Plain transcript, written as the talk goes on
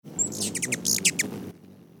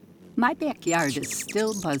My backyard is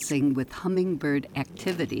still buzzing with hummingbird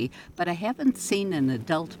activity, but I haven't seen an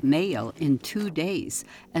adult male in 2 days,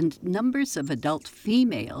 and numbers of adult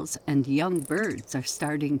females and young birds are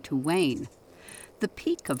starting to wane. The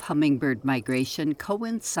peak of hummingbird migration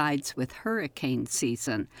coincides with hurricane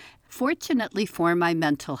season. Fortunately for my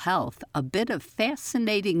mental health, a bit of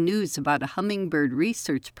fascinating news about a hummingbird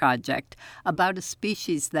research project about a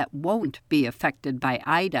species that won't be affected by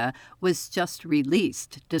Ida was just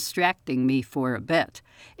released, distracting me for a bit.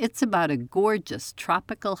 It's about a gorgeous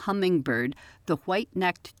tropical hummingbird, the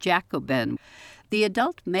white-necked Jacobin. The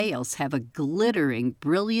adult males have a glittering,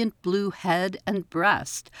 brilliant blue head and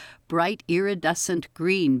breast, bright iridescent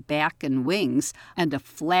green back and wings, and a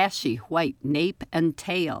flashy white nape and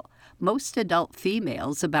tail. Most adult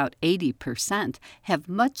females, about 80%, have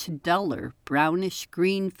much duller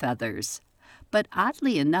brownish-green feathers. But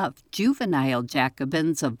oddly enough, juvenile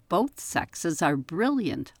Jacobins of both sexes are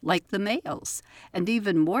brilliant, like the males. And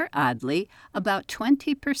even more oddly, about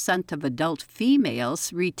 20% of adult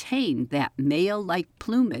females retain that male-like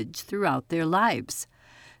plumage throughout their lives.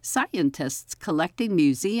 Scientists collecting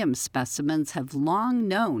museum specimens have long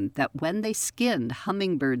known that when they skinned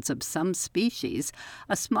hummingbirds of some species,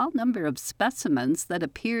 a small number of specimens that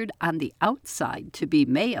appeared on the outside to be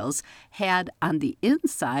males had on the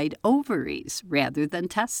inside ovaries rather than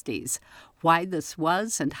testes. Why this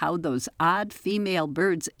was and how those odd female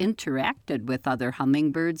birds interacted with other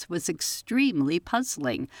hummingbirds was extremely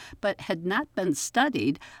puzzling, but had not been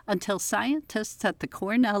studied until scientists at the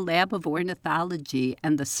Cornell Lab of Ornithology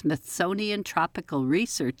and the Smithsonian Tropical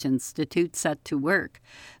Research Institute set to work.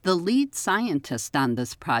 The lead scientist on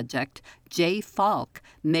this project, Jay Falk,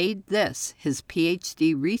 made this his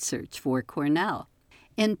PhD research for Cornell.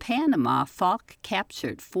 In Panama, Falk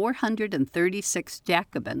captured 436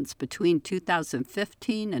 Jacobins between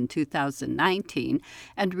 2015 and 2019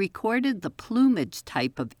 and recorded the plumage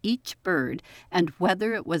type of each bird and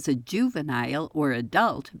whether it was a juvenile or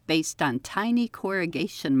adult based on tiny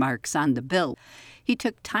corrugation marks on the bill. He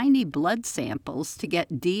took tiny blood samples to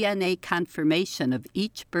get DNA confirmation of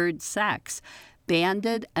each bird's sex,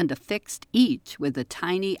 banded and affixed each with a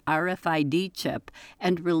tiny RFID chip,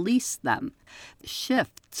 and released them.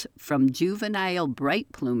 Shifts from juvenile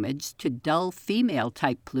bright plumage to dull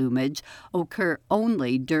female-type plumage occur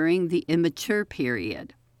only during the immature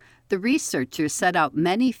period. The researchers set out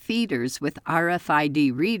many feeders with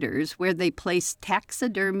RFID readers where they placed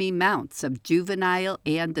taxidermy mounts of juvenile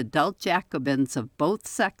and adult Jacobins of both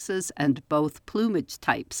sexes and both plumage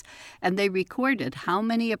types, and they recorded how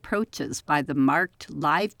many approaches by the marked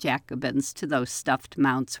live Jacobins to those stuffed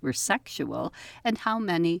mounts were sexual and how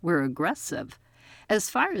many were aggressive. As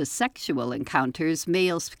far as sexual encounters,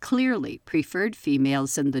 males clearly preferred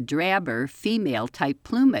females in the drabber, female-type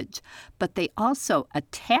plumage, but they also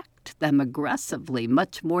attacked them aggressively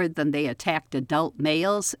much more than they attacked adult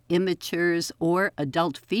males, immatures, or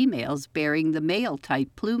adult females bearing the male-type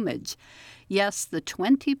plumage. Yes, the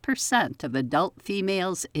 20% of adult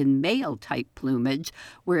females in male-type plumage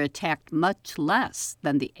were attacked much less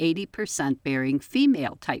than the 80% bearing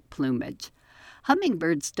female-type plumage.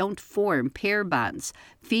 Hummingbirds don't form pair bonds.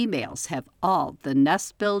 Females have all the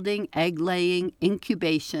nest-building, egg-laying,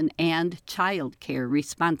 incubation, and child care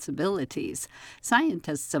responsibilities.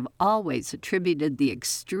 Scientists have always attributed the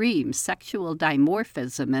extreme sexual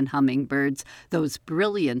dimorphism in hummingbirds, those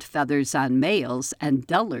brilliant feathers on males and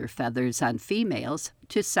duller feathers on females,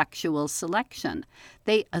 to sexual selection.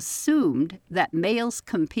 They assumed that males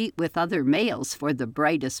compete with other males for the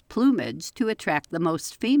brightest plumage to attract the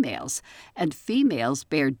most females, and females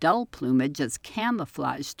bear dull plumage as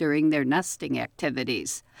camouflage during their nesting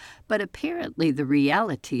activities. But apparently the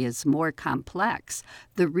reality is more complex.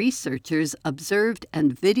 The researchers observed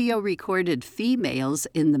and video-recorded females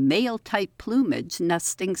in the male-type plumage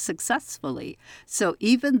nesting successfully. So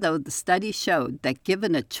even though the study showed that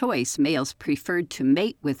given a choice, males preferred to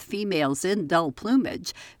mate with females in dull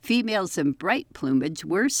plumage, females in bright plumage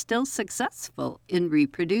were still successful in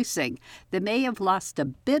reproducing. They may have lost a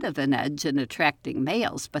bit of an edge in attracting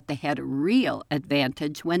males, but they had a real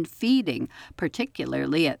advantage when feeding,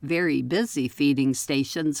 particularly at very busy feeding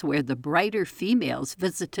stations where the brighter females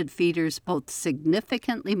visited feeders both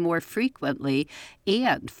significantly more frequently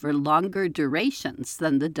and for longer durations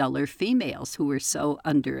than the duller females who were so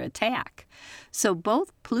under attack. So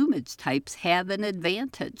both plumage types have an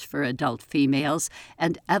advantage for adult females,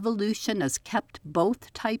 and evolution has kept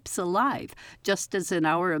both types alive, just as in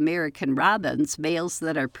our American robins, males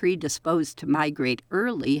that are predisposed to migrate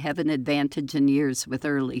early have an advantage in years with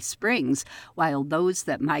early springs, while those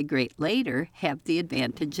that migrate later have the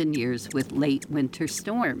advantage in years with late winter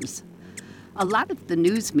storms. A lot of the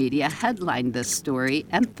news media headlined this story,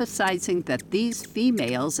 emphasizing that these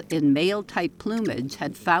females in male-type plumage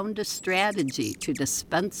had found a strategy to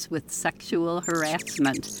dispense with sexual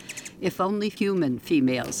harassment. If only human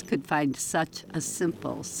females could find such a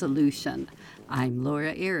simple solution. I'm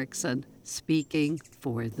Laura Erickson, speaking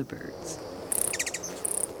for the birds.